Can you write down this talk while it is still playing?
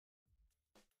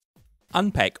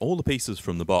Unpack all the pieces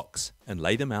from the box and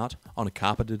lay them out on a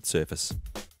carpeted surface.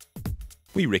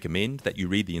 We recommend that you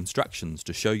read the instructions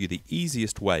to show you the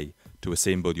easiest way to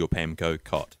assemble your Pamco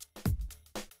cot.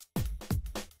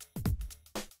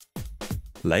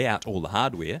 Lay out all the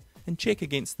hardware and check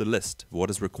against the list of what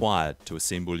is required to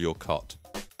assemble your cot.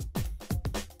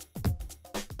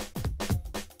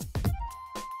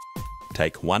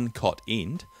 Take one cot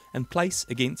end and place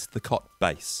against the cot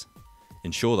base.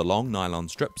 Ensure the long nylon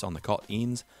strips on the cot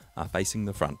ends are facing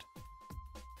the front.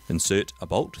 Insert a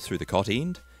bolt through the cot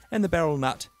end and the barrel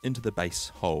nut into the base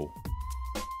hole.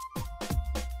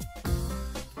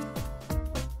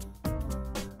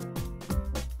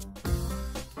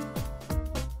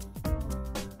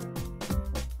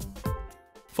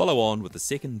 Follow on with the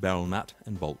second barrel nut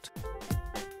and bolt.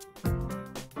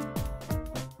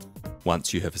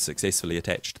 Once you have successfully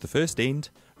attached the first end,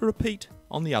 repeat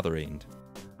on the other end.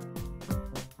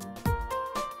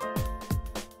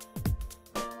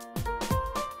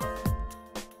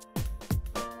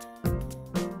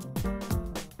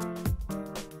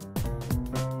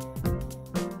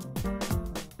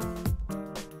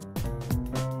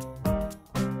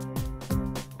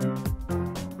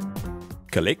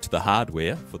 Collect the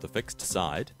hardware for the fixed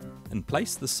side and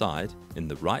place the side in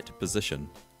the right position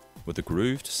with the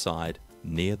grooved side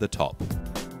near the top.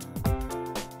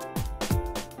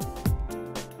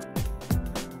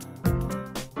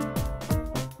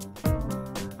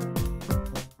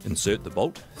 Insert the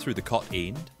bolt through the cot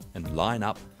end and line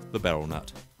up the barrel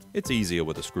nut. It's easier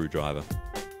with a screwdriver.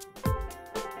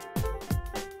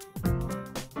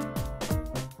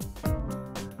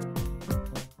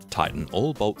 Tighten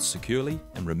all bolts securely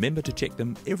and remember to check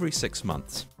them every 6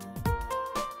 months.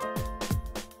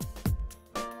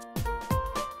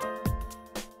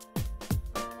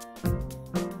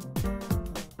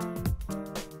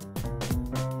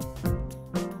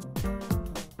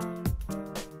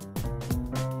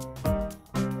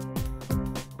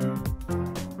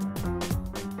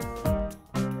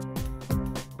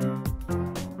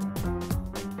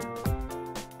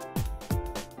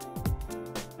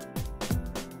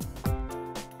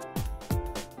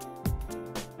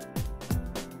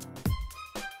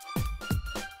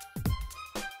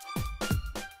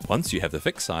 Once you have the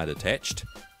fixed side attached,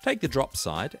 take the drop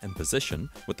side and position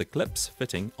with the clips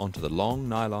fitting onto the long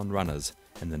nylon runners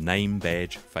and the name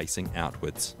badge facing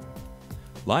outwards.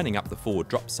 Lining up the 4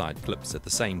 drop side clips at the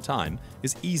same time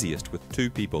is easiest with 2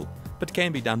 people, but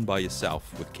can be done by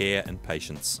yourself with care and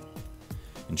patience.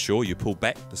 Ensure you pull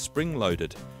back the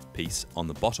spring-loaded piece on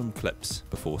the bottom clips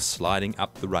before sliding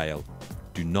up the rail.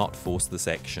 Do not force this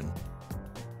action.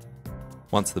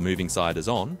 Once the moving side is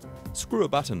on, screw a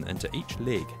button into each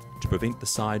leg to prevent the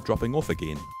side dropping off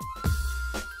again.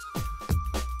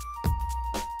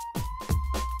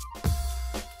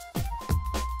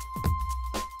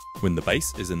 When the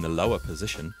base is in the lower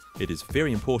position, it is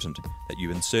very important that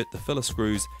you insert the filler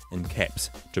screws and caps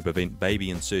to prevent baby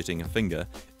inserting a finger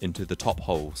into the top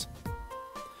holes.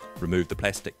 Remove the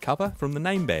plastic cover from the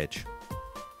name badge.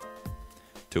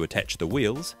 To attach the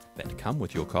wheels that come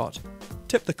with your cot,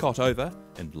 tip the cot over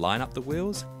and line up the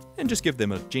wheels and just give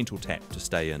them a gentle tap to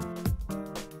stay in.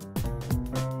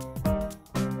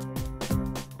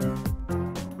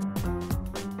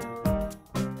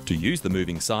 To use the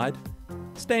moving side,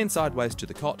 stand sideways to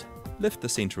the cot, lift the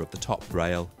centre of the top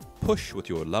rail, push with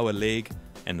your lower leg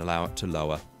and allow it to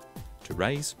lower. To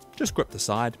raise, just grip the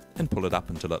side and pull it up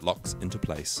until it locks into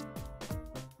place.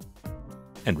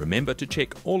 And remember to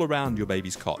check all around your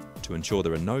baby's cot to ensure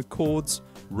there are no cords,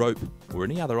 rope or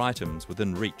any other items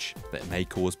within reach that may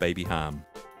cause baby harm.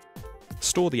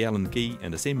 Store the Allen key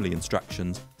and assembly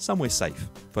instructions somewhere safe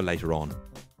for later on.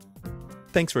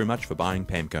 Thanks very much for buying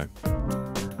Pamco.